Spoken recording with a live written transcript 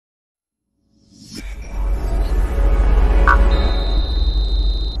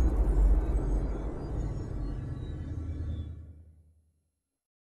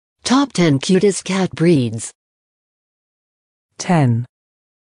Top 10 Cutest Cat Breeds. 10.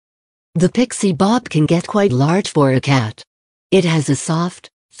 The Pixie Bob can get quite large for a cat. It has a soft,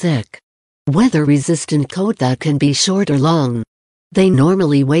 thick, weather-resistant coat that can be short or long. They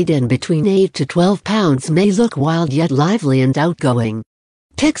normally weigh in between 8 to 12 pounds, may look wild yet lively and outgoing.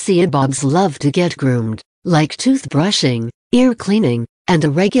 Pixie Bobs love to get groomed, like toothbrushing, ear cleaning, and a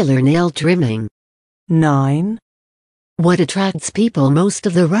regular nail trimming. 9. What attracts people most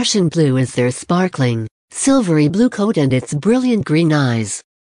of the Russian Blue is their sparkling, silvery blue coat and its brilliant green eyes.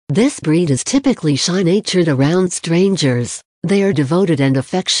 This breed is typically shy-natured around strangers. They are devoted and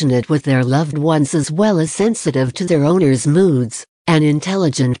affectionate with their loved ones as well as sensitive to their owner's moods, an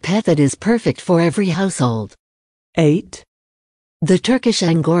intelligent pet that is perfect for every household. 8. The Turkish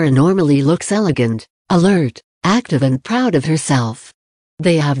Angora normally looks elegant, alert, active and proud of herself.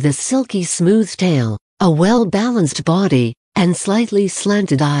 They have this silky smooth tail, a well-balanced body, and slightly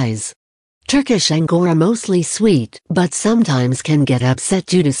slanted eyes. Turkish Angora mostly sweet, but sometimes can get upset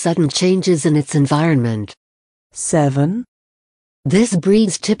due to sudden changes in its environment. 7. This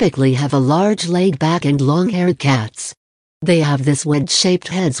breeds typically have a large laid back and long-haired cats. They have this wedge-shaped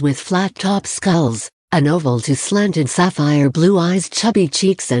heads with flat-top skulls, an oval to slanted sapphire blue eyes, chubby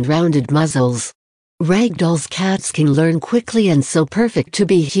cheeks and rounded muzzles. Ragdoll's cats can learn quickly and so perfect to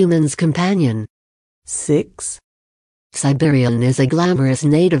be humans' companion. 6. Siberian is a glamorous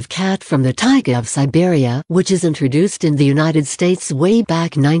native cat from the taiga of Siberia, which is introduced in the United States way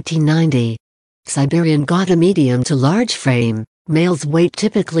back 1990. Siberian got a medium to large frame. Males weight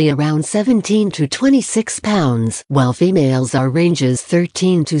typically around 17 to 26 pounds, while females are ranges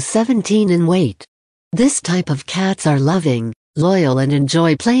 13 to 17 in weight. This type of cats are loving, loyal and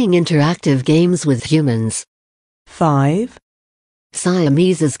enjoy playing interactive games with humans. 5.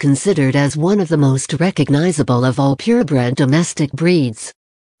 Siamese is considered as one of the most recognizable of all purebred domestic breeds.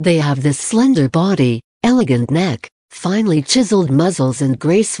 They have this slender body, elegant neck, finely chiseled muzzles and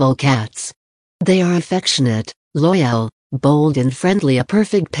graceful cats. They are affectionate, loyal, bold and friendly, a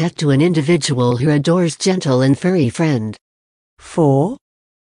perfect pet to an individual who adores gentle and furry friend. 4.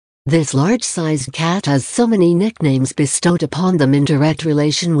 This large-sized cat has so many nicknames bestowed upon them in direct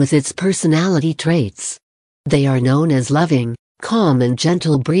relation with its personality traits. They are known as loving, calm and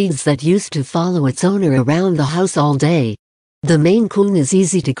gentle breeds that used to follow its owner around the house all day. The Maine Coon is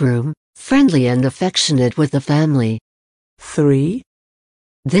easy to groom, friendly and affectionate with the family. 3.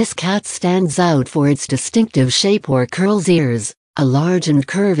 This cat stands out for its distinctive shape or curls ears, a large and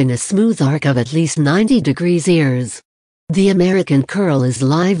curve in a smooth arc of at least 90 degrees ears. The American curl is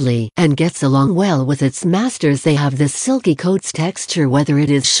lively and gets along well with its masters. They have this silky coat's texture whether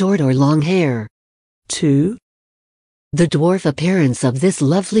it is short or long hair. 2. The dwarf appearance of this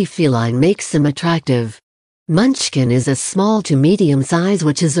lovely feline makes him attractive. Munchkin is a small to medium size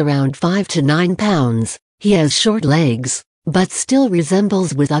which is around 5 to 9 pounds. He has short legs, but still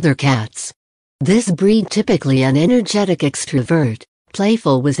resembles with other cats. This breed typically an energetic extrovert,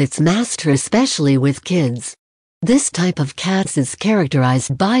 playful with its master especially with kids. This type of cat is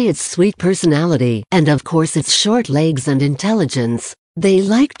characterized by its sweet personality and of course its short legs and intelligence. They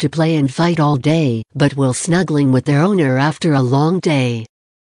like to play and fight all day, but will snuggling with their owner after a long day.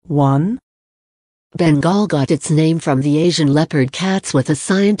 1. Bengal got its name from the Asian leopard cats with a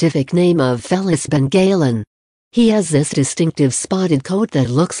scientific name of Felis bengalin. He has this distinctive spotted coat that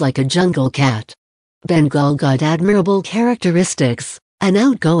looks like a jungle cat. Bengal got admirable characteristics, an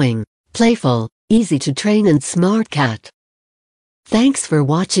outgoing, playful, easy to train and smart cat. Thanks for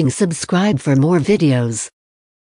watching. Subscribe for more videos.